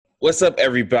What's up,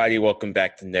 everybody? Welcome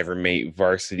back to Never Made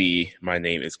Varsity. My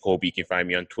name is Colby. You can find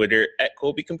me on Twitter at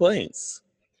Colby Complains.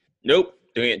 Nope,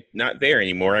 doing it not there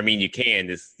anymore. I mean, you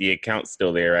can. The account's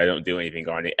still there. I don't do anything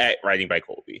on it. At Writing by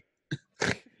Colby.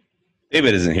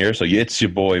 David isn't here, so it's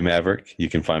your boy Maverick. You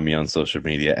can find me on social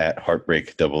media at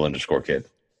heartbreak_kid.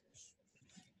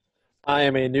 I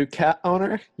am a new cat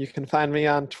owner. You can find me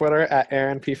on Twitter at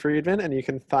Aaron P. Friedman, and you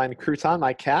can find Crouton,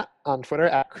 my cat, on Twitter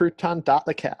at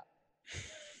crouton.thecat.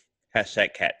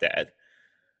 Hashtag cat dad.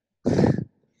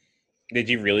 Did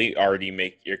you really already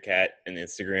make your cat an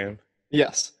Instagram?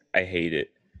 Yes. I hate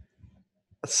it.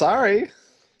 Sorry.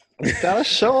 Gotta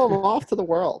show him off to the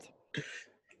world.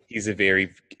 He's a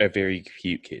very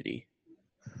cute kitty.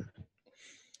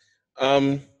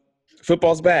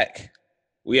 Football's back.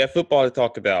 We have football to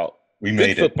talk about. We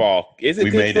made good football. Is it we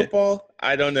good made football? It.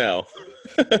 I don't know.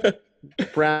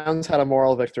 Browns had a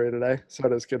moral victory today, so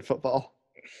it is good football.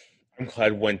 I'm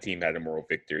glad one team had a moral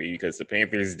victory because the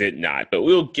Panthers did not, but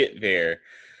we'll get there.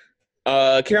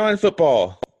 Carolina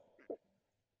football.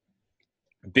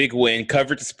 Big win,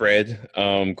 covered the spread.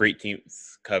 Great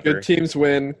teams cover. Good teams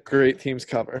win, great teams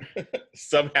cover.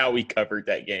 Somehow we covered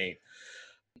that game.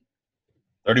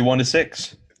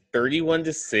 31-6.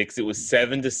 31-6. It was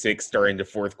 7-6 starting the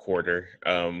fourth quarter.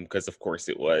 Because of course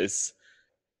it was.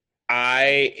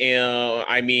 It's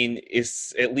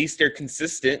at least they're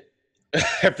consistent.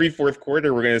 Every fourth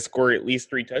quarter we're gonna score at least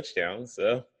 3 touchdowns.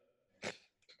 So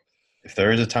if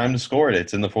there is a time to score it,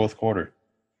 it's in the fourth quarter.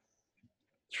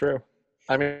 True.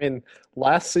 I mean,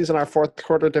 last season our fourth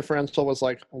quarter differential was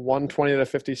like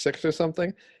 120-56 or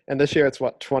something, and this year it's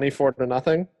what,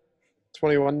 24-0,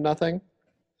 21-0.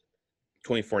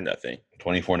 24-0.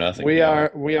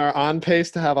 24-0. We are on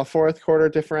pace to have a fourth quarter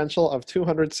differential of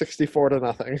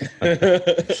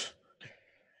 264-0.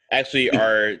 Actually,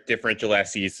 our differential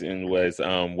last season was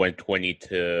 120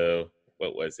 to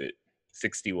what was it,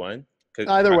 61?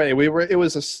 Either way, it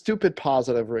was a stupid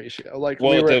positive ratio.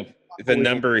 The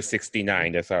number is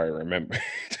 69. That's how I remember.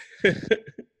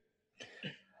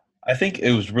 I think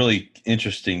it was really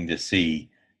interesting to see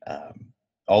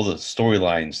all the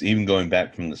storylines, even going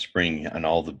back from the spring and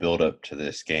all the build-up to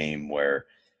this game where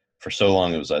for so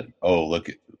long it was like, oh, look,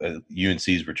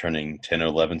 UNC's returning 10 or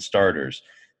 11 starters.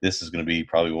 This is going to be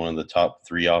probably one of the top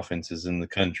 3 offenses in the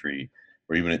country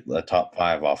or even a top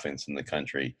 5 offense in the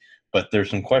country. But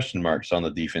there's some question marks on the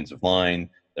defensive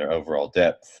line, their overall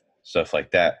depth, stuff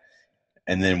like that.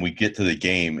 And then we get to the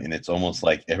game, and it's almost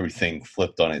like everything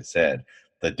flipped on its head.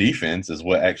 The defense is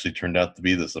what actually turned out to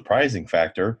be the surprising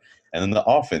factor, and then the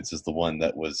offense is the one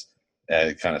that was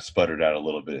kind of sputtered out a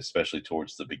little bit, especially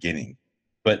towards the beginning.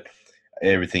 But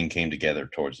everything came together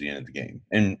towards the end of the game.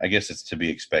 And I guess it's to be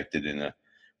expected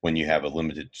when you have a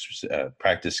limited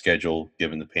practice schedule,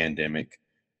 given the pandemic,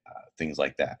 things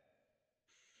like that.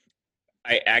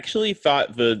 I actually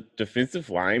thought the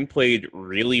defensive line played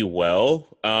really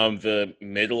well. The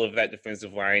middle of that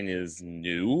defensive line is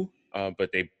new,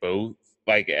 but they both,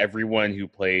 like everyone who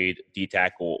played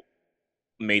D-tackle,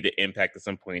 made an impact at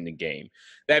some point in the game.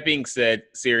 That being said,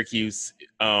 Syracuse,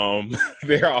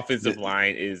 their offensive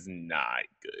line is not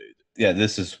good. Yeah,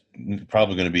 this is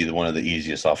probably going to be one of the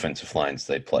easiest offensive lines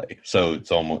they play. So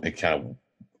it kind of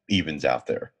evens out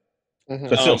there. Mm-hmm.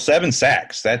 But still, 7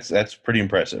 sacks. That's pretty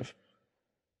impressive.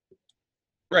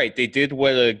 Right, they did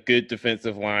what a good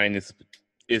defensive line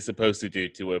is supposed to do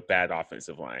to a bad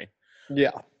offensive line.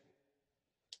 Yeah.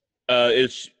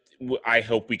 I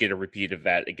hope we get a repeat of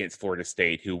that against Florida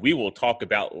State, who we will talk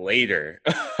about later.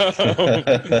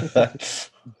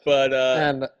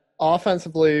 And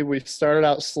offensively, we started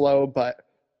out slow, but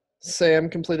Sam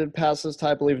completed passes to,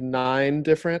 I believe, 9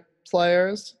 different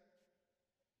players,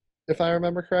 if I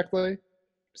remember correctly.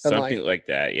 Something like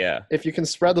that, yeah. If you can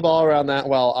spread the ball around that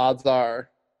well, odds are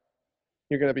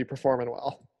you're going to be performing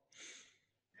well.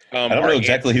 I don't know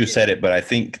exactly who said it, but I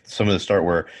think some of the start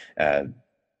were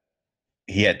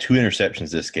he had 2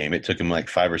 interceptions this game. It took him like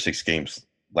 5 or 6 games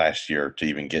last year to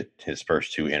even get his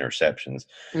first 2 interceptions.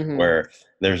 Mm-hmm. Where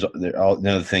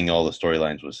another thing, all the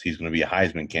storylines was he's going to be a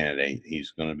Heisman candidate.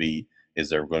 Is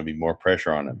there going to be more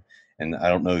pressure on him? And I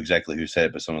don't know exactly who said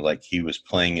it, but someone like he was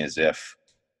playing as if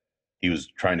he was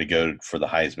trying to go for the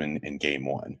Heisman in game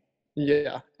 1.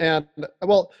 Yeah. And,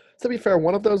 well, to be fair,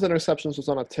 one of those interceptions was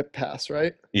on a tip pass,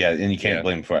 right? Yeah, and you can't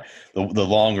blame him for it. The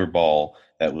longer ball,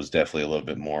 that was definitely a little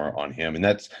bit more on him. And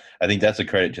I think that's a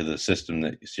credit to the system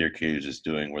that Syracuse is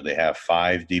doing where they have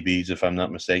 5 DBs, if I'm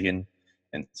not mistaken.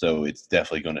 And so it's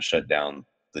definitely going to shut down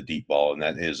the deep ball, and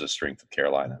that is a strength of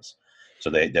Carolina's. So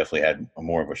they definitely had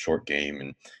more of a short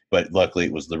game. But luckily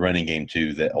it was the running game,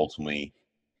 too, that ultimately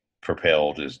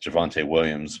propelled is Javonte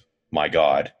Williams, my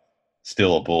God.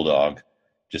 still a Bulldog,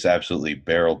 just absolutely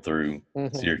barreled through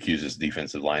Mhm. Syracuse's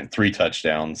defensive line. 3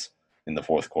 touchdowns in the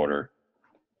fourth quarter.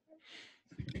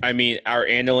 I mean, our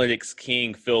analytics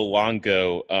king Phil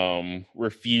Longo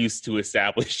refused to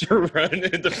establish a run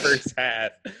in the first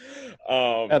half.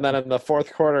 And then in the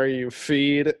fourth quarter, you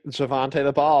feed Javante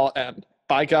the ball, and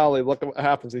by golly, look at what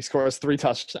happens. He scores 3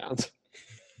 touchdowns.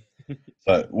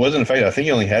 But it wasn't effective. I think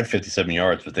he only had 57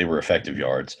 yards, but they were effective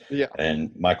yards. Yeah.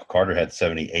 And Michael Carter had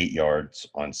 78 yards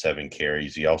on 7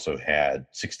 carries. He also had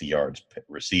 60 yards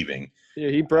receiving. Yeah,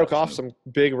 he broke off some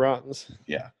big runs.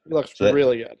 Yeah. He looks So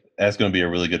really good. That's going to be a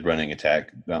really good running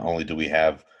attack. Not only do we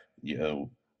have, the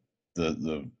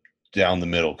down the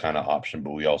middle kind of option,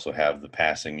 but we also have the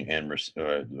passing and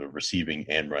the receiving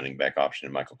and running back option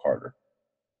in Michael Carter.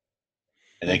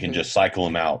 And they can just cycle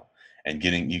him out and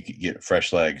you could get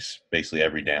fresh legs basically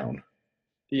every down.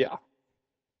 Yeah.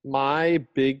 My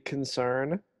big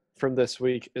concern from this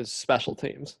week is special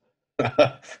teams.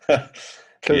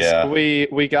 Because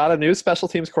we got a new special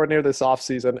teams coordinator this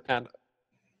offseason, and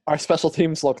our special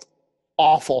teams looked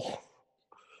awful.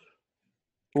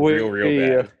 Real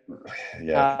bad.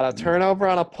 Yeah. Had a turnover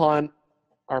on a punt.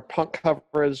 Our punt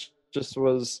coverage just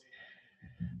was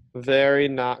very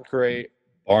not great.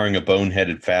 Barring a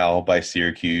boneheaded foul by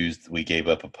Syracuse, we gave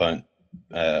up a punt,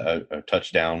 a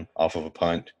touchdown off of a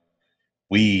punt.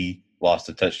 We lost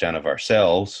a touchdown of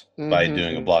ourselves by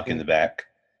doing a block in the back.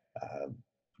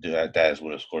 Daz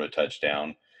would have scored a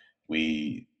touchdown.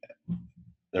 There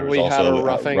was also a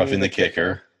roughing the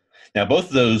kicker. Now, both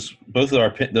of those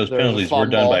penalties were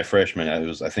done by freshmen.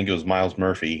 I think it was Miles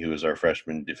Murphy, who was our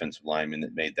freshman defensive lineman,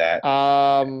 that made that.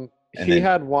 He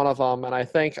had one of them, and I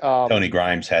think Tony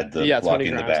Grimes had the block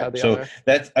in the back. So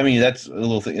that's a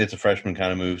little thing. It's a freshman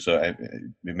kind of move, so it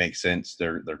makes sense.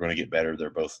 They're going to get better. They're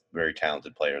both very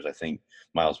talented players. I think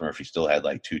Miles Murphy still had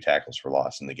like 2 tackles for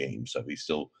loss in the game, so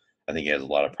I think he has a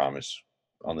lot of promise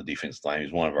on the defensive line.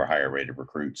 He's one of our higher rated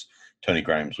recruits. Tony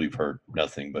Grimes, we've heard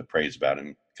nothing but praise about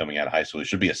him coming out of high school. He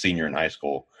should be a senior in high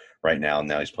school right now, and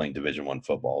now he's playing Division I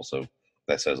football. So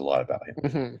that says a lot about him.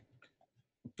 Mm-hmm.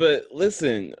 But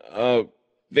listen,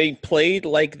 they played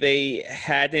like they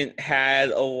hadn't had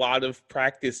a lot of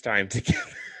practice time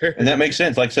together, and that makes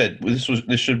sense. Like I said,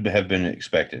 this should have been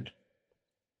expected.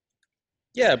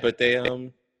 Yeah, but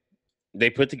they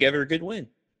put together a good win.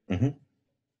 Mm-hmm.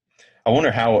 I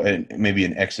wonder how maybe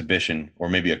an exhibition or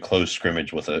maybe a close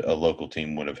scrimmage with a local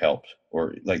team would have helped,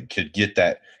 or like could get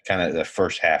that kind of the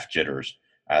first half jitters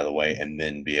out of the way and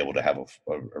then be able to have a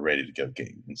ready to go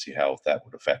game and see how that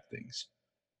would affect things.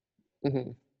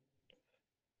 Mm-hmm.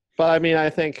 But I mean,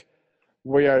 I think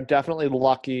we are definitely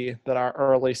lucky that our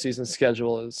early season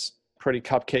schedule is pretty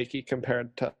cupcakey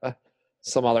compared to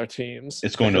some other teams.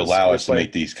 It's going to allow us to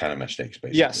make these kind of mistakes,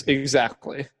 basically. Yes,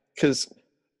 exactly. Because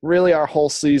really our whole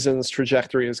season's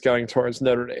trajectory is going towards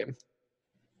Notre Dame.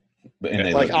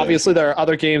 Obviously there are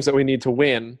other games that we need to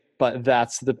win, but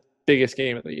that's the biggest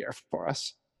game of the year for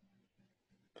us.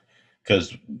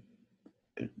 Because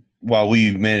while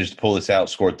we managed to pull this out,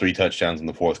 scored 3 touchdowns in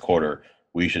the fourth quarter,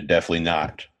 we should definitely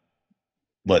not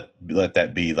let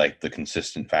that be like the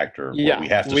consistent factor. Yeah, we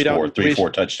have to score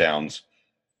 3-4 touchdowns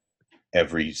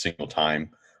every single time.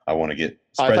 I want to get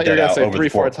spread that out over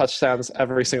 3-4 touchdowns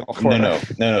every single quarter.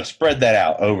 No. Spread that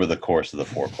out over the course of the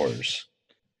 4 quarters.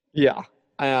 Yeah,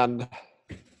 and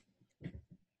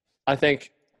I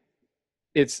think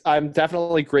I'm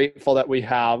definitely grateful that we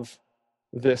have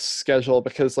this schedule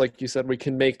because, like you said, we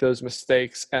can make those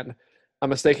mistakes, and a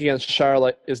mistake against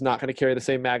Charlotte is not going to carry the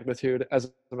same magnitude as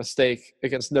a mistake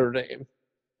against Notre Dame.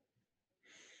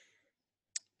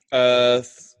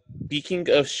 Speaking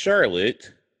of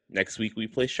Charlotte, next week we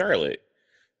play Charlotte.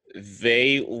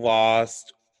 They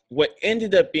lost what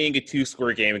ended up being a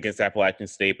 2-score game against Appalachian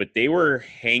State, but they were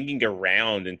hanging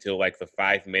around until like the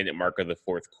 5-minute mark of the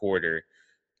fourth quarter.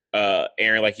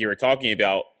 Aaron, like you were talking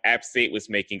about, App State was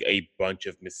making a bunch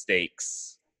of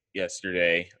mistakes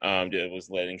yesterday. That was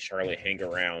letting Charlotte hang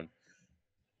around.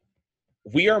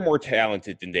 We are more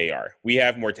talented than they are. We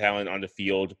have more talent on the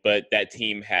field, but that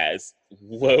team has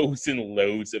loads and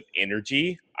loads of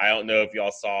energy. I don't know if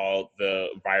y'all saw the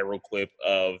viral clip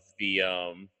of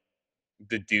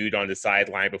the dude on the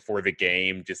sideline before the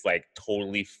game, just like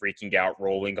totally freaking out,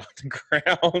 rolling on the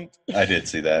ground. I did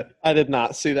see that. I did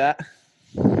not see that.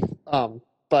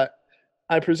 But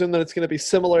I presume that it's going to be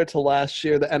similar to last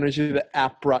year, the energy that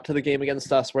App brought to the game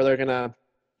against us, where they're going to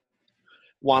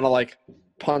want to like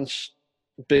punch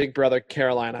Big Brother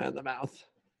Carolina in the mouth.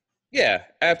 Yeah,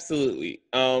 absolutely.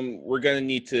 We're going to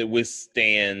need to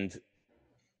withstand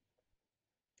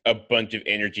a bunch of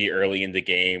energy early in the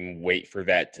game, wait for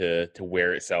that to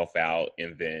wear itself out,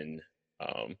 and then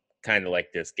kind of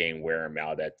like this game, wear them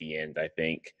out at the end, I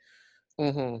think.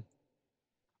 Mm-hmm.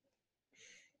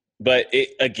 But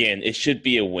it should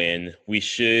be a win. We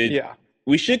should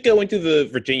go into the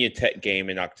Virginia Tech game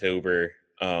in October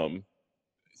 3-0.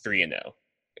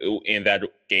 And that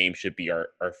game should be our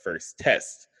first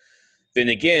test. Then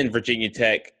again, Virginia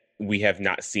Tech, we have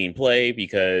not seen play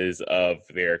because of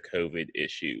their COVID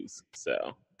issues.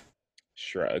 So,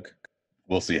 shrug.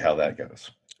 We'll see how that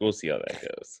goes. We'll see how that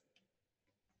goes.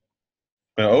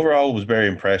 But overall, was very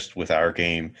impressed with our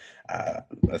game. I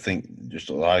think just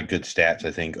a lot of good stats.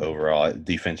 I think overall,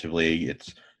 defensively,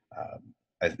 it's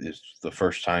the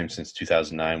first time since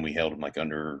 2009 we held them like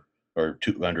under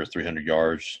 300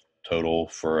 yards total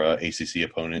for an ACC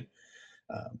opponent.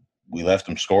 We left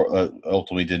them score.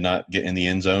 Ultimately, did not get in the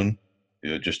end zone.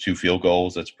 Just 2 field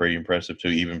goals. That's pretty impressive too,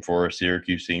 even for a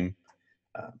Syracuse team.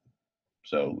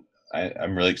 So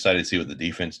I'm really excited to see what the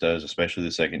defense does, especially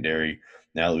the secondary.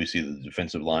 Now that we see the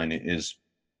defensive line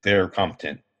they're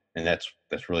competent, and that's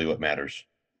really what matters.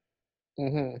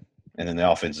 Mm-hmm. And then the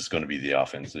offense is going to be the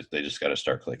offense. They just got to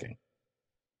start clicking.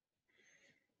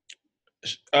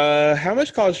 How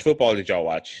much college football did y'all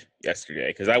watch yesterday?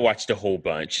 Because I watched a whole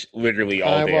bunch. Literally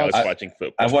all day I was watching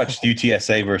football. I watched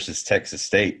UTSA versus Texas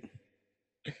State.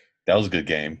 That was a good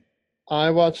game.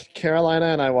 I watched Carolina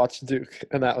and I watched Duke,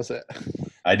 and that was it.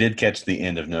 I did catch the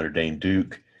end of Notre Dame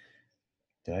Duke.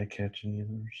 Did I catch any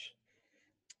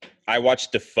others? I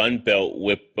watched the Fun Belt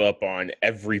whip up on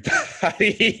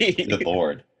everybody. Good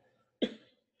Lord.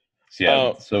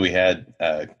 So we had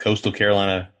Coastal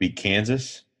Carolina beat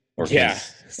Kansas.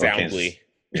 Soundly.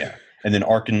 Yeah. And then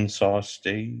Arkansas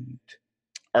State.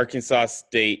 Arkansas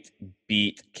State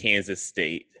beat Kansas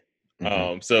State.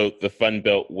 Mm-hmm. So the Fun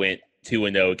Belt went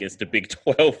 2-0 against the Big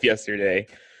 12 yesterday.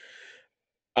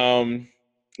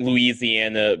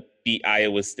 Louisiana beat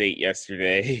Iowa State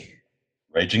yesterday.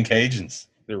 Raging Cajuns.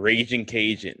 The Raging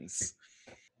Cajuns.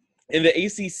 In the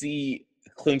ACC,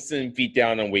 Clemson beat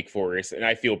down on Wake Forest, and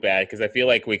I feel bad because I feel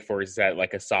like Wake Forest has had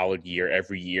like a solid year,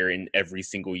 and every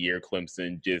single year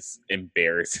Clemson just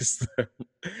embarrasses them,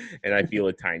 and I feel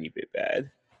a tiny bit bad.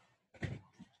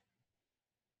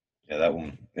 Yeah, that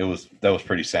was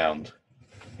pretty sound.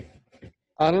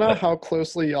 I don't know how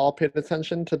closely y'all paid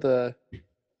attention to the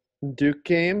Duke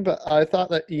game, but I thought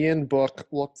that Ian Book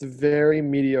looked very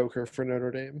mediocre for Notre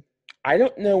Dame. I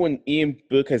don't know when Ian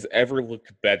Book has ever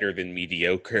looked better than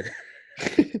mediocre.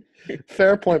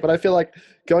 Fair point, but I feel like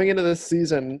going into this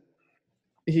season,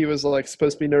 he was like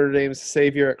supposed to be Notre Dame's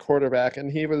savior at quarterback,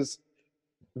 and he was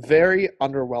very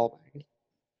underwhelming.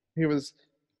 He was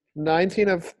 19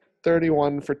 of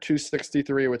 31 for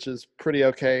 263, which is pretty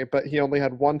okay, but he only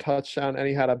had 1 touchdown and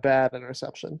he had a bad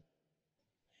interception.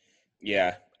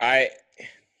 Yeah, I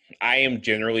am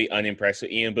generally unimpressed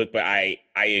with Ian Book, but I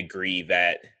agree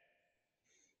that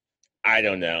I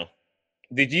don't know.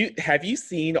 Have you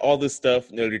seen all the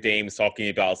stuff Notre Dame is talking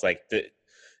about? It's like the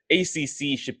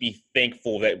ACC should be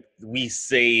thankful that we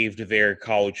saved their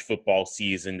college football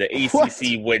season. The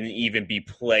ACC wouldn't even be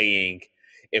playing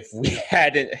if we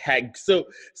hadn't had so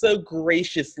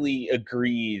graciously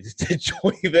agreed to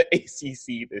join the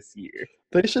ACC this year.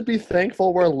 They should be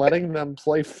thankful we're letting them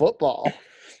play football.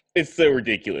 It's so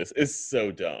ridiculous. It's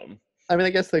so dumb. I mean, I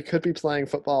guess they could be playing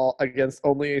football against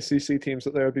only ACC teams,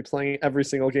 but they would be playing every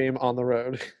single game on the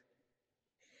road.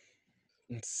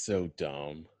 It's so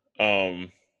dumb.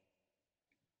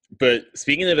 But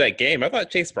speaking of that game, I thought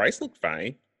Chase Bryce looked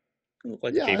fine.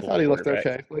 I thought he looked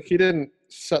okay. Like, he didn't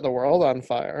set the world on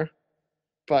fire,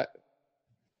 but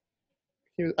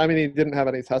he didn't have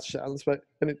any touchdowns,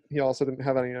 and he also didn't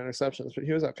have any interceptions, but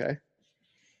he was okay.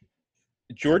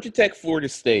 Georgia Tech, Florida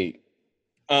State.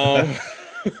 Oh,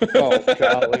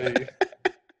 golly.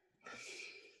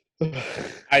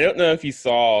 I don't know if you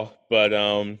saw, but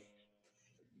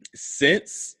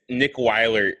since Nick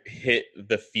Weiler hit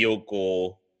the field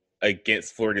goal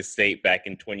against Florida State back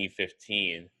in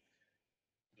 2015,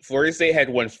 Florida State had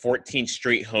won 14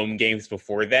 straight home games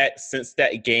before that. Since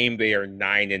that game, they are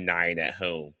 9-9 at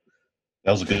home.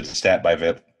 That was a good stat by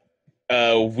Vip.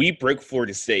 We broke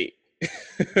Florida State.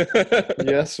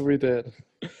 Yes, we did.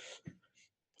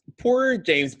 Poor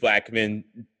James Blackman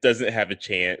doesn't have a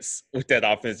chance with that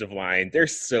offensive line. They're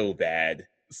so bad.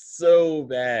 So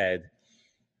bad.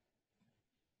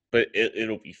 But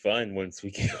it'll be fun once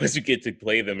we get to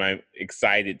play them. I'm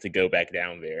excited to go back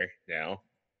down there now.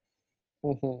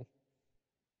 Mm-hmm.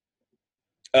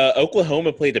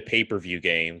 Oklahoma played a pay-per-view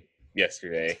game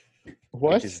yesterday.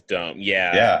 What? Which is dumb.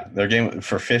 Yeah. Yeah, their game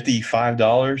for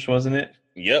 $55, wasn't it?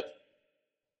 Yep.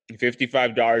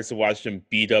 $55 to watch them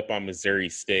beat up on Missouri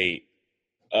State.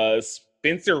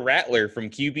 Spencer Rattler from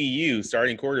QBU,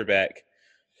 starting quarterback.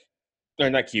 Or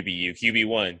not QBU,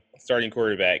 QB1, starting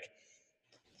quarterback.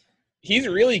 He's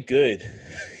really good.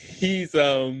 He's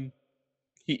good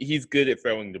at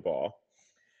throwing the ball.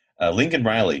 Lincoln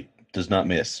Riley does not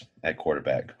miss at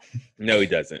quarterback. No, he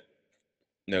doesn't.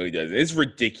 It's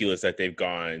ridiculous that they've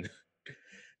gone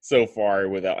so far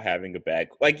without having a bad.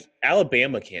 Like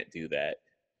Alabama can't do that.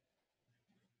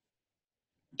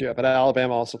 Yeah, but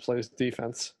Alabama also plays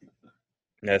defense.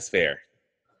 That's fair.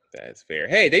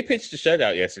 Hey, they pitched a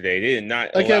shutout yesterday. They did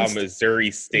not allow Against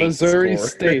Missouri State. Missouri to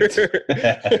State.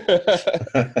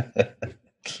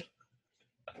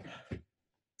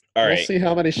 All right. We'll see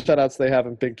how many shutouts they have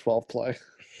in Big 12 play.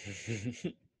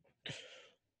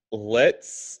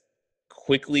 Let's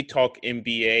quickly talk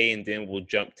NBA and then we'll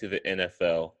jump to the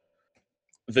NFL.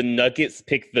 The Nuggets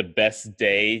picked the best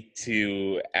day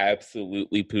to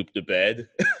absolutely poop the bed.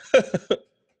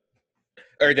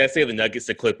 Or did I say the Nuggets?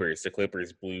 The Clippers. The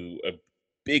Clippers blew a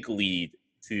big lead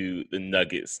to the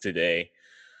Nuggets today.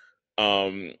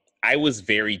 I was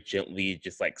very gently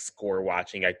just like score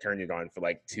watching. I turned it on for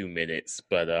like 2 minutes,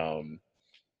 but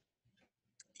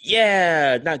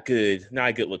yeah, not good. Not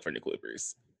a good look for the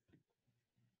Clippers.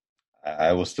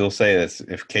 I will still say this: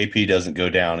 if KP doesn't go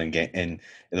down and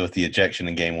with the ejection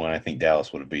in Game 1, I think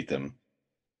Dallas would have beat them.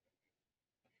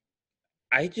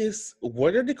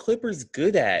 What are the Clippers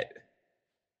good at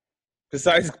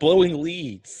besides blowing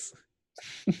leads?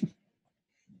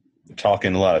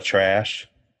 Talking a lot of trash.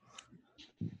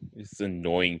 Just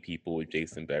annoying people with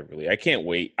Jason Beverly. I can't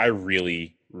wait. I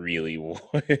really, really want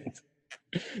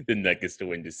the Nuggets to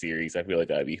win the series. I feel like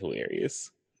that'd be hilarious.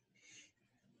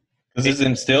 Because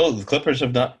the Clippers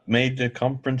have not made the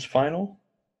conference final?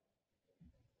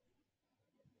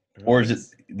 Or is it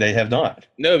they have not?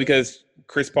 No, because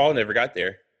Chris Paul never got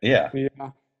there. Yeah. Yeah.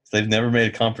 So they've never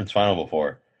made a conference final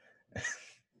before.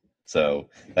 So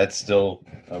that's still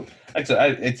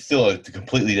it's still a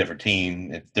completely different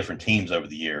team. It's different teams over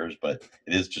the years, but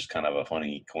it is just kind of a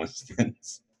funny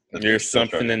coincidence. There's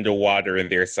something in the water in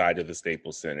their side of the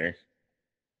Staples Center.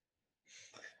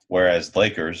 Whereas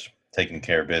Lakers, taking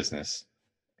care of business,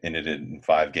 ended it in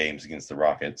 5 games against the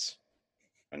Rockets,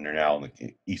 and they're now in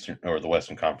the Eastern or the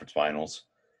Western Conference Finals.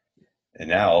 And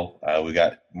now we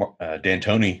got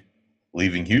D'Antoni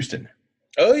leaving Houston.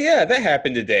 Oh yeah, that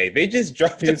happened today. They just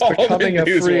dropped He's all becoming the a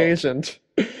news free agent.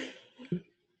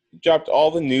 Dropped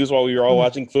all the news while we were all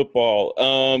watching football.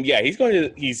 Yeah,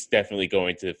 he's definitely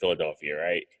going to Philadelphia,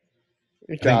 right?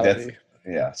 I think that's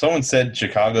yeah. Someone said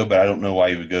Chicago, but I don't know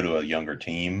why he would go to a younger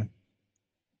team.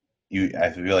 I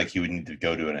feel like he would need to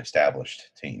go to an established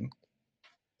team.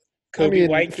 Kobe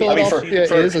White. Philadelphia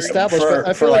is established, but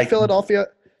I feel like Philadelphia,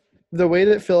 the way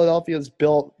that Philadelphia is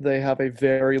built, they have a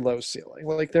very low ceiling.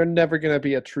 Like they're never going to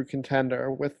be a true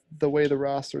contender with the way the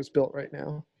roster is built right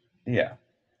now. Yeah.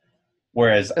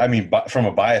 Whereas, I mean, from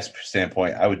a bias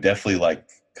standpoint, I would definitely like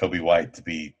Kobe White to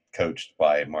be coached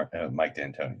by Mike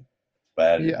D'Antoni,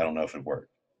 but I don't know if it'd work.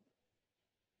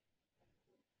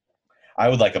 I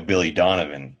would like a Billy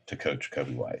Donovan to coach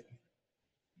Kobe White.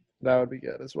 That would be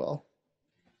good as well.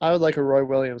 I would like a Roy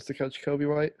Williams to coach Kobe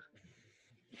White.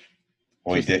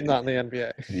 Well, he did. Not in the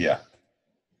NBA. Yeah.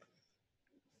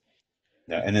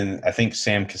 Yeah, and then I think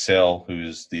Sam Cassell,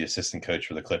 who's the assistant coach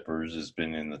for the Clippers, has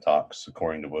been in the talks,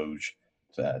 according to Woj,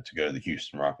 to go to the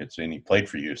Houston Rockets. And he played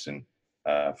for Houston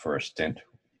for a stint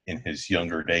in his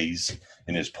younger days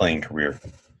in his playing career.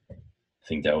 I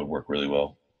think that would work really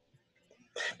well.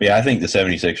 But yeah, I think the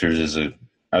 76ers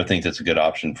I would think that's a good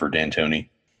option for D'Antoni.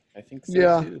 I think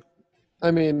so too.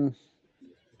 I mean,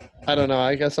 I don't know.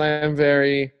 I guess I am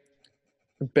very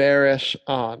bearish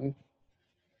on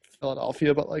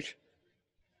Philadelphia, but like,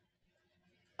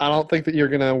 I don't think that you're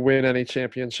going to win any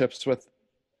championships with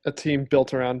a team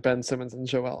built around Ben Simmons and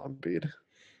Joel Embiid.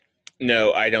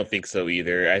 No, I don't think so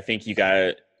either. I think you got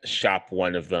to shop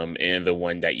one of them, and the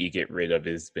one that you get rid of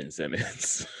is Ben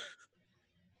Simmons.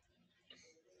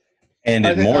 And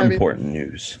important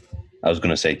news, I was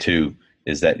going to say too,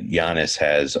 is that Giannis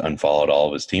has unfollowed all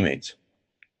of his teammates.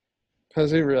 Has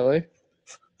he really?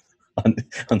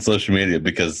 On social media,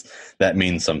 because that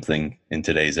means something in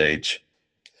today's age.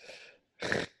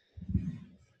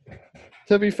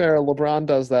 To be fair, LeBron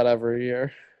does that every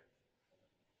year.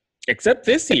 Except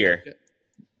this year.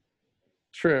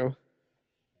 True.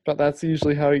 But that's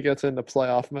usually how he gets into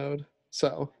playoff mode.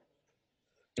 So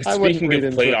speaking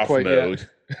of playoff mode,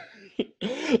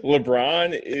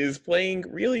 LeBron is playing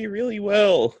really, really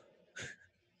well.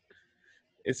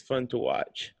 It's fun to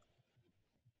watch.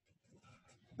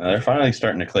 They're finally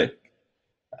starting to click.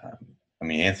 I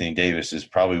mean, Anthony Davis is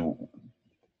probably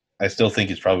 – I still think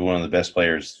he's probably one of the best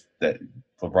players that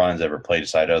LeBron's ever played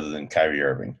aside other than Kyrie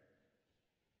Irving.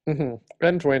 Mm-hmm.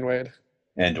 And Dwayne Wade.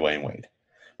 And Dwayne Wade.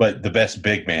 But the best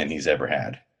big man he's ever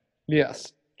had.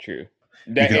 Yes. True.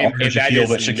 You can argue Shaquille,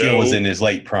 but Shaquille was in his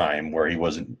late prime where he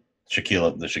wasn't the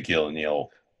Shaquille O'Neal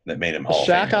that made him Hall of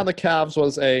Shaq Famer. on the Cavs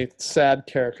was a sad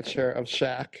caricature of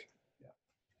Shaq.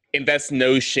 And that's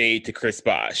no shade to Chris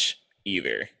Bosh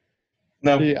either.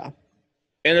 No. Yeah.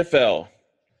 NFL.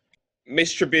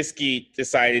 Mitch Trubisky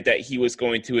decided that he was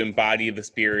going to embody the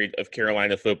spirit of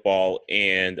Carolina football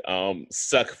and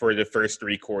suck for the first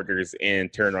 3 quarters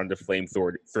and turn on the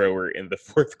flamethrower in the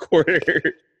 4th quarter.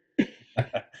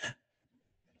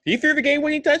 He threw the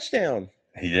game-winning touchdown.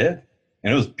 He did.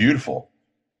 And it was beautiful.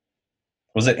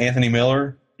 Was it Anthony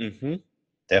Miller? Mm-hmm.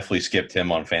 Definitely skipped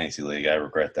him on Fantasy League. I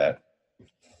regret that.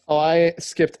 Oh, I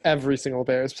skipped every single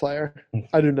Bears player.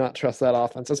 I do not trust that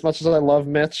offense. As much as I love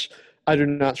Mitch, I do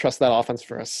not trust that offense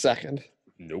for a second.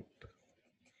 Nope.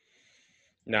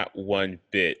 Not one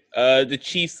bit. The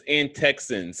Chiefs and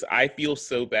Texans. I feel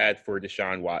so bad for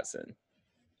Deshaun Watson.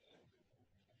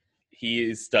 He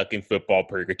is stuck in football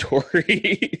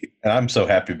purgatory. And I'm so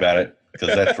happy about it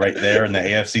because that's right there in the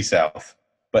AFC South.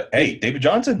 But, hey, David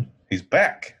Johnson, he's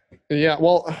back. Yeah,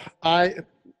 well, I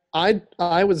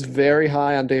was very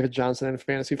high on David Johnson in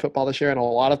fantasy football this year, and a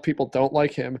lot of people don't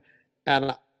like him.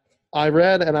 And I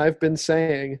read, and I've been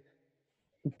saying,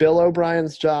 Bill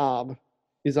O'Brien's job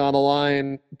is on the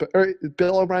line.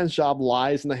 Bill O'Brien's job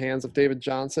lies in the hands of David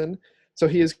Johnson, so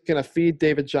he is going to feed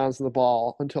David Johnson the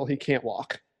ball until he can't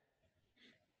walk.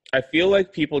 I feel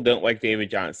like people don't like David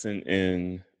Johnson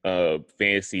in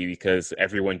fantasy because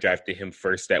everyone drafted him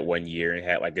first that 1 year and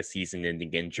had like a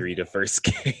season-ending injury the first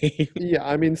game. Yeah,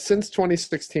 I mean, since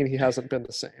 2016, he hasn't been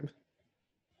the same.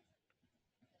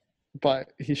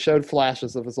 But he showed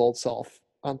flashes of his old self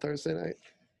on Thursday night.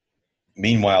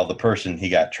 Meanwhile, the person he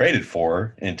got traded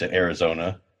for into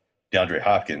Arizona, DeAndre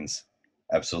Hopkins,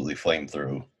 absolutely flamed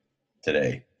through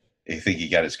today. I think he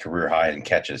got his career high in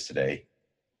catches today.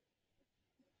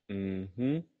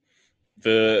 Mm-hmm.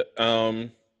 The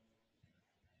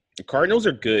Cardinals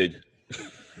are good.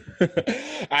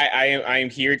 I am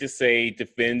here to say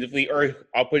definitively, or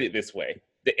I'll put it this way: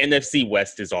 the NFC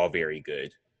West is all very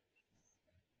good.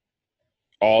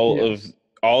 All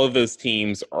of those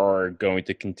teams are going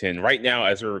to contend right now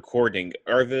as we're recording.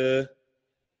 Are the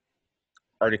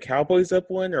Cowboys up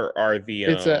 1 or are the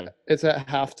it's at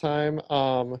halftime?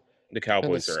 The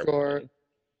Cowboys and the are score up 1.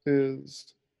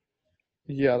 is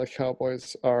the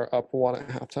Cowboys are up 1 at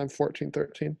halftime,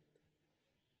 14-13.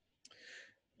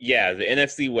 Yeah, the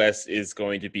NFC West is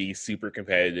going to be super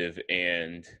competitive,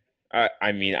 and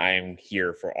I mean, I am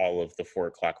here for all of the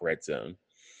 4:00 red zone.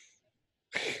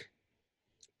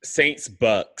 Saints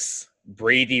Bucks,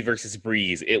 Brady versus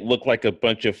Breeze. It looked like a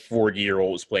bunch of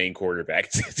 40-year-olds playing quarterback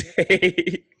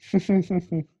today.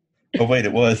 Oh wait,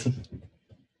 it was.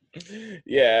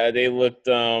 Yeah, they looked.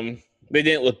 They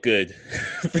didn't look good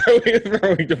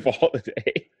throwing the ball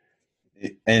today.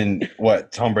 And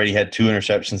what? Tom Brady had 2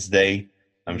 interceptions today.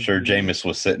 I'm sure Jameis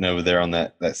was sitting over there on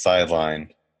that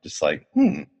sideline, just like,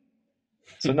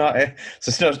 So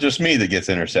it's not just me that gets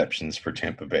interceptions for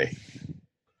Tampa Bay.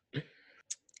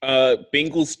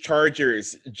 Bengals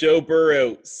Chargers. Joe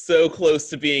Burrow, so close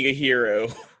to being a hero.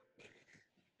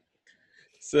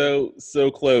 So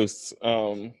close.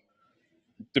 The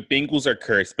Bengals are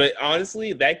cursed. But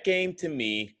honestly, that game to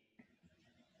me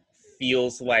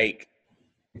feels like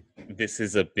this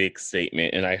is a big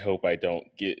statement, and I hope I don't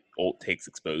get old takes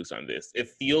exposed on this. It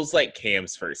feels like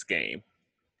Cam's first game,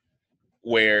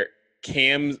 where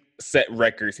Cam set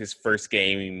records his first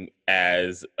game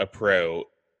as a pro,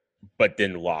 but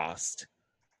then lost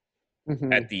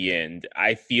at the end.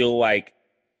 I feel like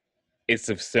it's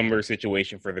a similar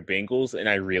situation for the Bengals, and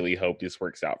I really hope this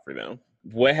works out for them.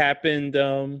 What happened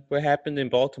in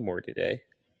Baltimore today?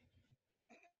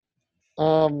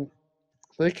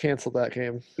 They canceled that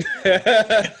game.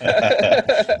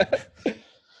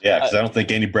 Yeah, because I don't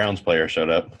think any Browns player showed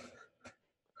up.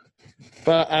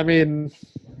 But, I mean...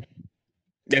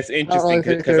 That's interesting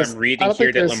because I'm reading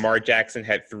here that Lamar Jackson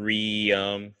had 3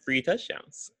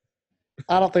 touchdowns.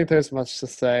 I don't think there's much to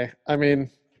say. I mean,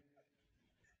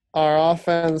 our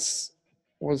offense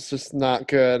was just not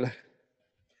good.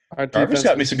 Our Jarvis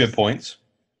got me some good points.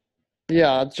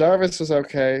 Yeah, Jarvis was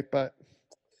okay, but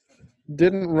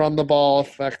didn't run the ball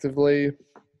effectively.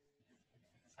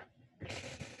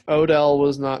 Odell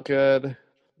was not good.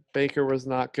 Baker was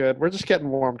not good. We're just getting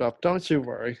warmed up. Don't you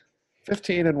worry.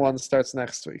 15-1 starts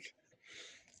next week.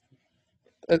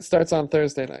 It starts on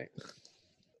Thursday night.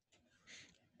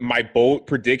 My bold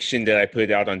prediction that I put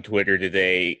out on Twitter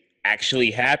today actually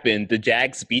happened. The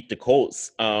Jags beat the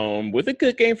Colts with a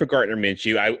good game for Gardner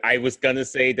Minshew. I was gonna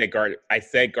say that I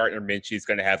said Gardner Minshew is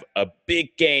gonna have a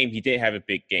big game. He didn't have a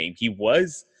big game. He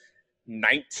was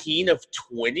 19 of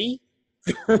 20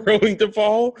 throwing the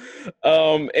ball,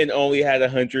 and only had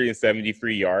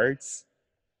 173 yards.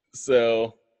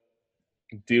 So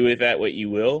do with that what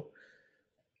you will.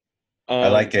 I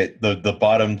like it. The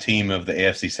bottom team of the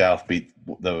AFC South beat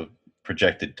the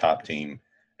projected top team,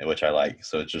 which I like.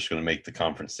 So it's just going to make the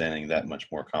conference standing that much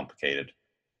more complicated.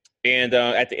 And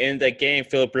at the end of that game,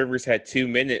 Phillip Rivers had 2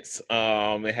 minutes.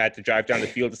 And had to drive down the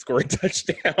field to score a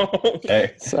touchdown.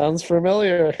 Hey. Sounds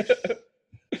familiar.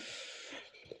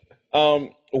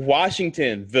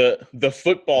 Washington, the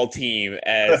football team,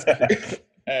 as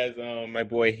my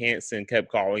boy Hanson kept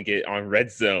calling it on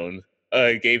Red Zone,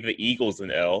 gave the Eagles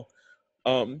an L.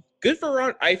 Good for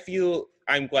Ron.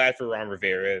 I'm glad for Ron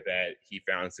Rivera that he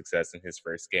found success in his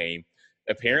first game.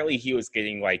 Apparently, he was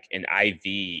getting like an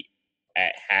IV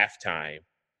at halftime,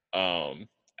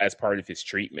 as part of his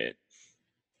treatment,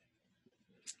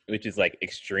 which is like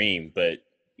extreme. But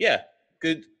yeah,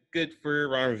 good for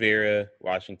Ron Rivera.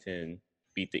 Washington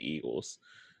beat the Eagles.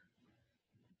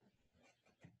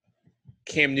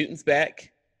 Cam Newton's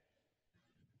back.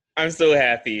 I'm so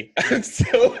happy. I'm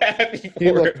so happy for He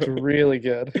looked him. really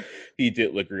good. He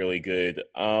did look really good.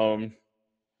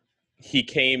 He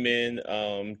came in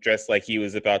dressed like he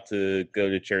was about to go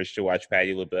to church to watch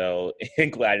Patti LaBelle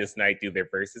and Gladys Knight do their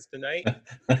verses tonight.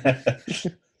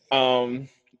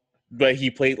 But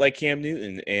he played like Cam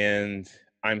Newton, and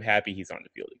I'm happy he's on the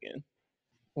field again.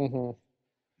 Mm-hmm.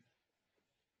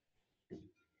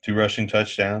 2 rushing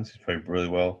touchdowns. He played really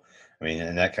well. I mean,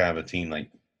 and that kind of a team, like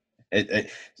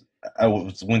I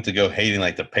went to go hating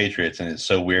like the Patriots, and it's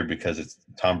so weird because it's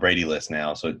Tom Brady-less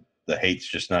now, so the hate's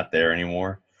just not there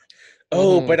anymore.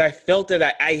 Oh, but I felt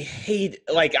that I hate,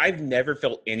 like, I've never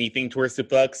felt anything towards the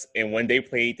Bucks, and when they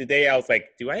played today, I was like,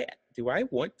 do I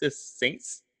want the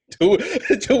Saints to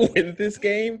win this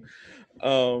game?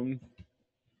 So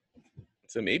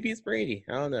maybe it's Brady.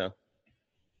 I don't know.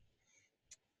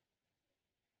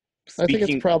 I think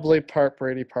it's probably part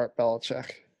Brady, part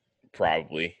Belichick.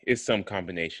 Probably. It's some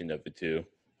combination of the two.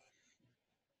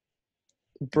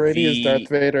 Brady is Darth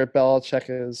Vader, Belichick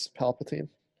is Palpatine.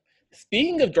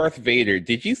 Speaking of Darth Vader,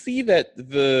 did you see that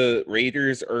the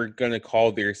Raiders are going to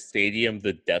call their stadium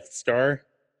the Death Star?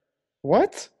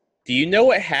 What? Do you know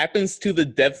what happens to the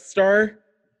Death Star?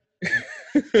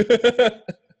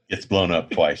 Gets blown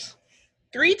up twice.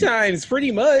 3 times, pretty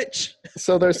much.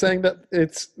 So they're saying that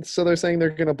they're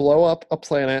going to blow up a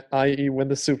planet, i.e., win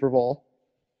the Super Bowl,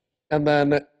 and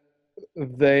then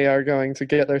they are going to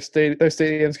get their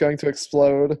stadium's going to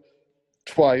explode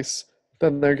twice.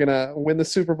 Then they're going to win the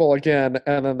Super Bowl again,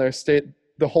 and then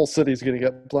the whole city's going to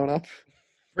get blown up.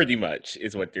 Pretty much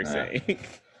is what they're saying.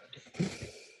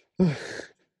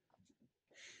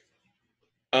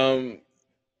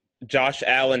 Josh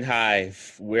Allen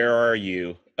Hive, where are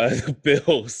you? The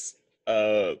Bills.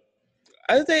 I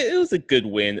would say it was a good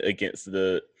win against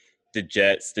the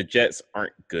Jets. The Jets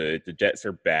aren't good. The Jets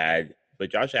are bad.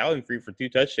 But Josh Allen threw for 2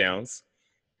 touchdowns.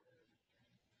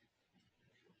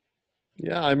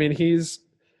 Yeah, I mean,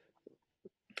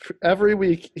 every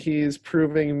week he's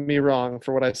proving me wrong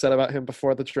for what I said about him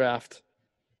before the draft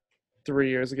 3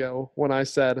 years ago when I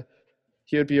said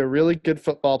he would be a really good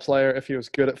football player if he was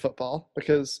good at football,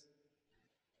 because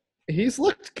he's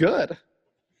looked good.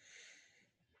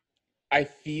 I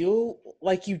feel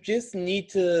like you just need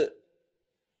to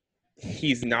 –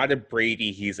 he's not a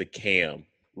Brady, he's a Cam.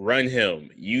 Run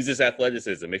him. Use his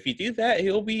athleticism. If you do that,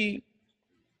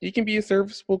 he can be a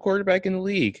serviceable quarterback in the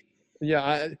league.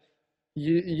 Yeah,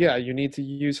 you need to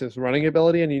use his running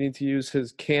ability, and you need to use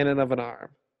his cannon of an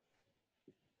arm.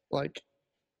 Like,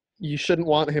 you shouldn't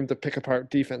want him to pick apart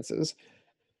defenses.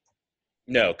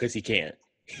 No, because he can't.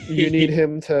 You need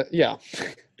him to – yeah.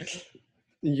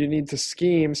 You need to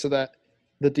scheme so that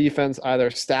the defense either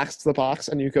stacks the box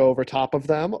and you go over top of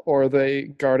them, or they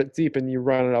guard it deep and you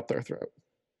run it up their throat.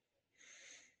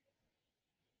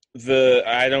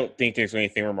 I don't think there's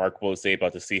anything remarkable to say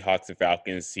about the Seahawks and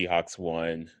Falcons. Seahawks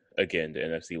won. Again, the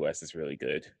NFC West is really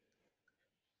good.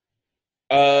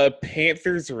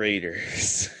 Panthers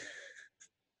Raiders.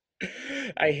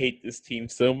 I hate this team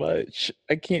so much.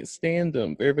 I can't stand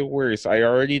them. They're the worst. I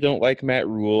already don't like Matt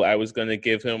Rule. I was gonna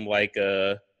give him like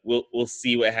a we'll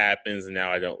see what happens, and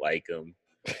now I don't like him.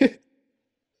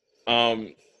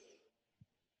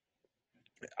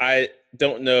 I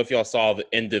don't know if y'all saw the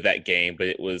end of that game, but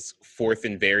it was fourth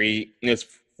and a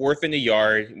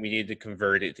yard. We needed to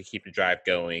convert it to keep the drive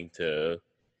going to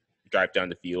drive down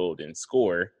the field and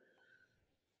score.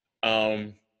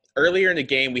 Earlier in the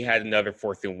game, we had another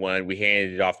 4th and 1. We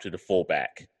handed it off to the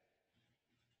fullback.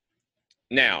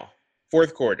 Now,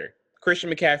 fourth quarter, Christian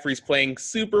McCaffrey's playing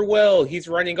super well. He's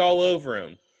running all over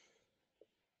him.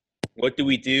 What do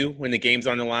we do when the game's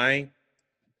on the line?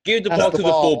 Give the ball to the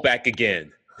fullback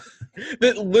again.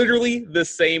 Literally the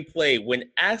same play. When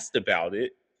asked about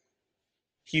it,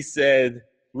 he said,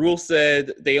 Rule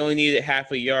said they only needed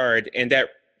half a yard, and that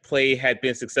play had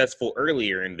been successful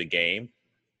earlier in the game.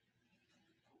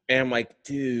 And I'm like,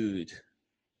 dude,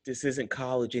 this isn't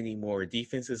college anymore.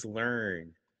 Defenses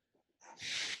learn.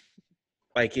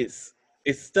 Like, it's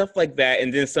stuff like that.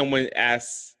 And then someone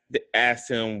asked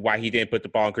him why he didn't put the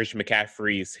ball in Christian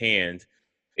McCaffrey's hand.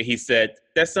 And he said,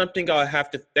 that's something that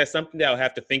I'll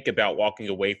have to think about walking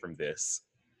away from this.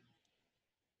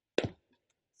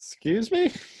 Excuse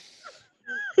me?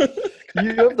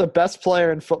 You have the best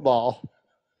player in football,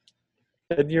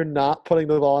 and you're not putting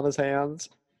the ball in his hands.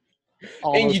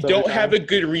 And you don't have a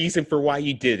good reason for why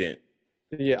you didn't.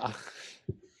 Yeah.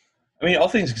 I mean, all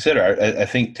things considered, I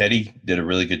think Teddy did a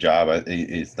really good job.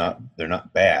 They're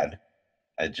not bad.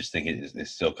 I just think it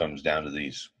still comes down to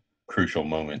these crucial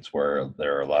moments where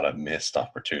there are a lot of missed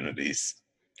opportunities.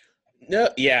 No,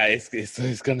 yeah,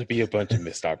 it's going to be a bunch of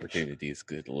missed opportunities.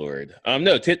 Good Lord.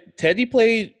 No, Teddy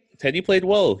played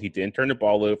well. He didn't turn the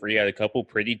ball over. He had a couple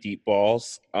pretty deep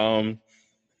balls.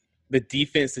 The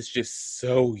defense is just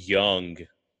so young.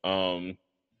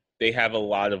 They have a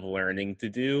lot of learning to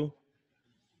do.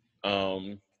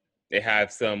 They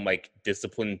have some like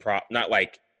discipline not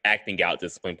like acting out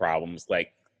discipline problems,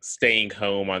 like staying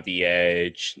home on the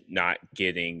edge, not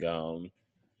giving away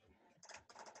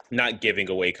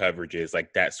coverages,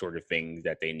 like that sort of thing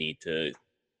that they need to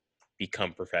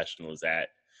become professionals at.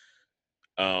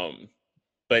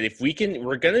 But if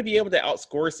we're going to be able to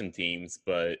outscore some teams,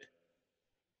 but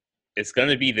it's going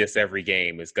to be this every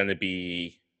game. It's going to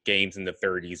be games in the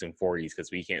 30s and 40s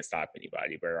because we can't stop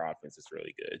anybody, but our offense is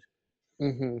really good.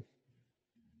 Mm-hmm.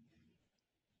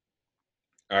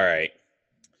 All right.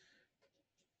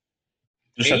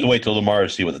 Just have to wait till tomorrow to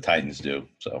see what the Titans do.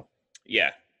 So yeah,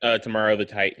 tomorrow the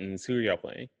Titans. Who are y'all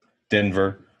playing?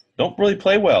 Denver. Don't really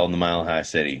play well in the Mile High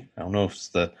City. I don't know if it's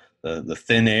the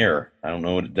thin air. I don't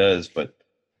know what it does, but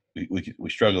we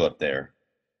struggle up there.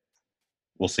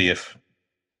 We'll see if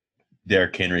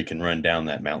Derrick Henry can run down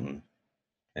that mountain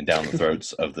and down the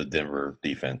throats of the Denver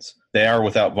defense. They are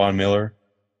without Von Miller.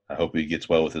 I hope he gets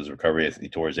well with his recovery. He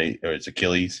tore his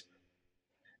Achilles.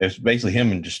 It's basically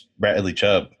him and just Bradley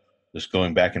Chubb just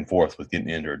going back and forth with getting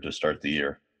injured to start the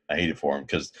year. I hate it for him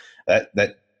because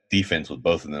that defense with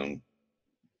both of them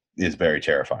is very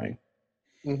terrifying.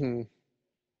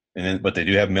 Mm-hmm. But they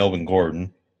do have Melvin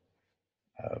Gordon.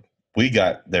 We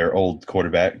got their old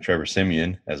quarterback, Trevor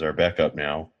Siemian, as our backup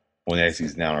now. Well,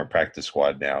 he's now in our practice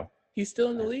squad now. He's still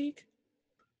in the league?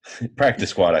 Practice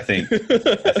squad, I think.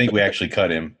 I think we actually cut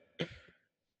him.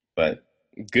 But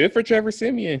good for Trevor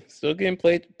Siemian. Still getting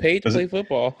paid to play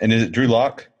football. And is it Drew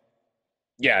Lock?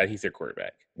 Yeah, he's their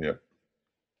quarterback. Yeah.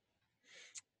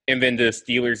 And then the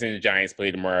Steelers and the Giants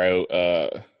play tomorrow.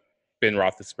 Ben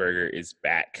Roethlisberger is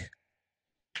back.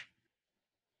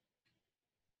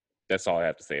 That's all I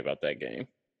have to say about that game.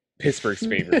 Pittsburgh's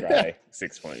favored by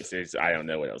 6 points. I don't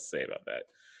know what else to say about that.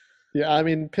 Yeah, I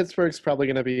mean, Pittsburgh's probably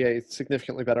going to be a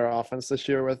significantly better offense this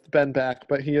year with Ben back,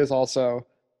 but he is also,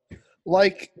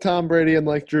 like Tom Brady and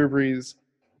like Drew Brees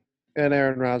and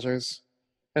Aaron Rodgers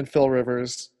and Phil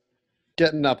Rivers,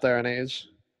 getting up there in age.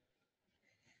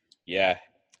 Yeah.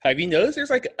 Have you noticed there's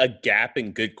like a gap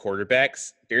in good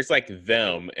quarterbacks? There's like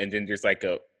them, and then there's like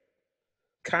a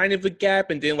kind of a gap,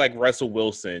 and then like Russell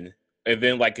Wilson, and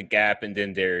then like a gap, and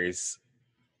then there's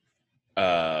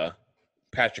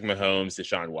Patrick Mahomes,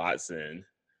 Deshaun Watson.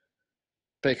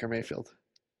 Baker Mayfield.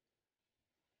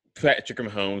 Patrick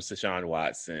Mahomes, Deshaun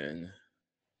Watson.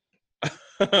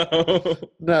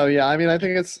 No, yeah, I mean, I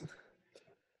think it's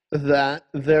that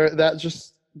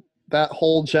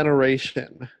whole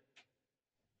generation.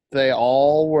 They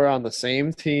all were on the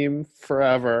same team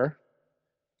forever,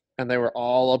 and they were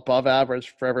all above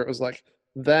average forever. It was like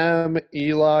them,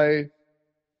 Eli.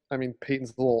 I mean,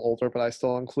 Peyton's a little older, but I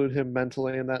still include him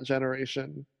mentally in that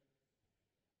generation.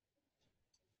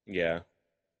 Yeah.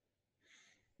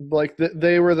 Like,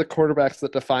 they were the quarterbacks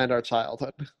that defined our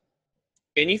childhood.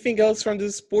 Anything else from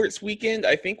the sports weekend?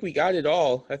 I think we got it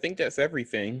all. I think that's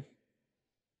everything.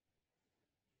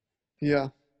 Yeah,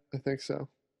 I think so.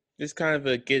 Just kind of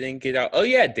a get in, get out. Oh,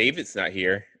 yeah, David's not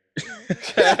here.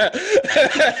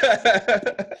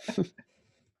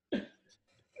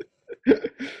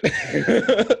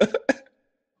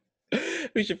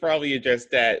 We should probably address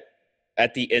that.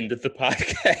 at the end of the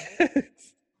podcast.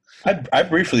 I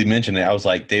briefly mentioned it. I was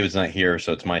like, David's not here,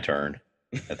 so it's my turn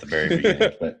at the very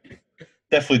beginning. But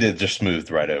definitely did just smooth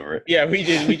right over it. Yeah, we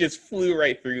did. We just flew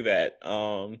right through that.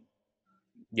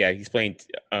 Yeah, he's playing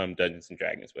Dungeons and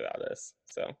Dragons without us.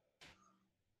 So,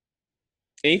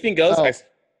 anything else? Oh,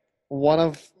 one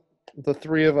of the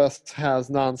three of us has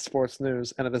non-sports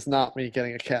news, and it is not me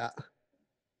getting a cat.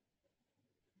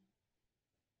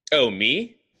 Oh,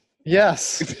 me?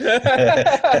 Yes.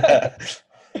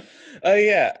 Oh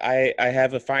yeah, I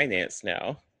have a finance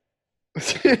now. I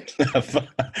That's didn't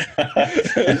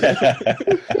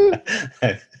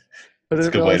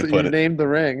a good way realize to that put you it. named the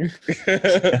ring.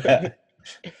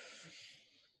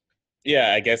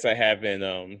 Yeah, I guess I haven't.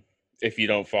 If you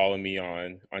don't follow me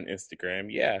on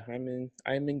Instagram, yeah,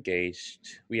 I'm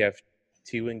engaged. We have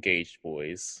 2 engaged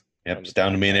boys. Yep, it's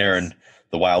down to me and Aaron,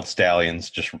 the wild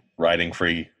stallions, just riding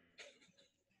free.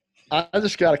 I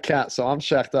just got a cat, so I'm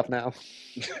shacked up now.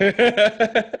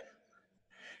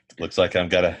 Looks like I've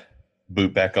got to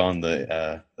boot back on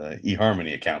the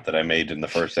eHarmony account that I made in the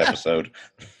first episode.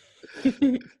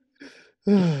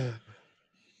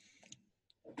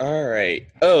 All right.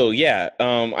 Oh yeah.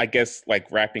 I guess like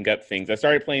wrapping up things. I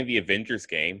started playing the Avengers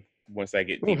game once I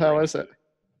get. Ooh, how is it?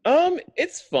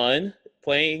 It's fun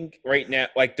playing right now.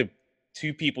 Like the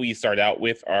 2 people you start out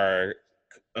with are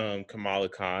Kamala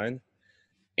Khan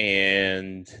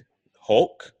and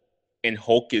Hulk. And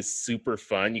Hulk is super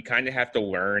fun. You kind of have to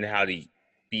learn how to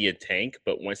be a tank,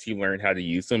 but once you learn how to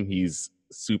use him, he's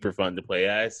super fun to play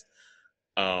as.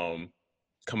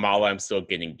 Kamala, I'm still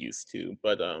getting used to,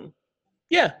 but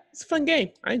yeah, it's a fun game.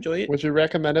 I enjoy it. Would you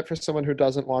recommend it for someone who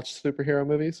doesn't watch superhero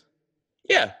movies?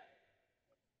 Yeah.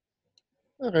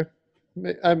 Okay.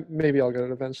 Maybe I'll get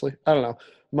it eventually. I don't know.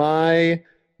 My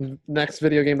next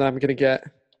video game that I'm going to get,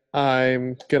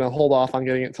 I'm going to hold off on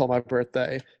getting it until my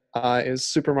birthday, is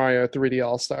Super Mario 3D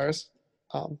All-Stars.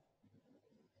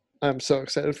 I'm so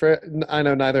excited for it. I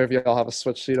know neither of y'all have a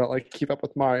Switch, so you don't like keep up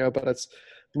with Mario, but it's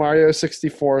Mario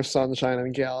 64, Sunshine,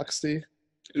 and Galaxy,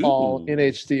 all in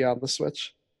HD on the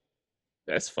Switch.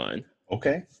 That's fun.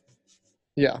 Okay.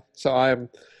 Yeah, so I'm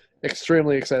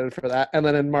extremely excited for that. And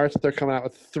then in March, they're coming out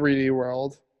with 3D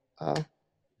World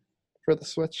for the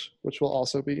Switch, which will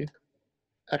also be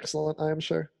excellent, I am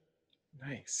sure.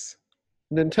 Nice.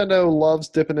 Nintendo loves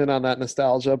dipping in on that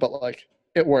nostalgia, but like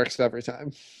it works every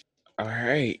time. All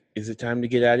right. Is it time to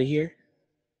get out of here?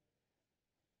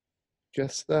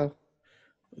 Guess so.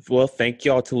 Well, thank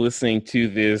y'all to listening to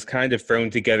this kind of thrown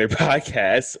together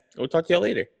podcast. We'll talk to y'all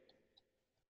later.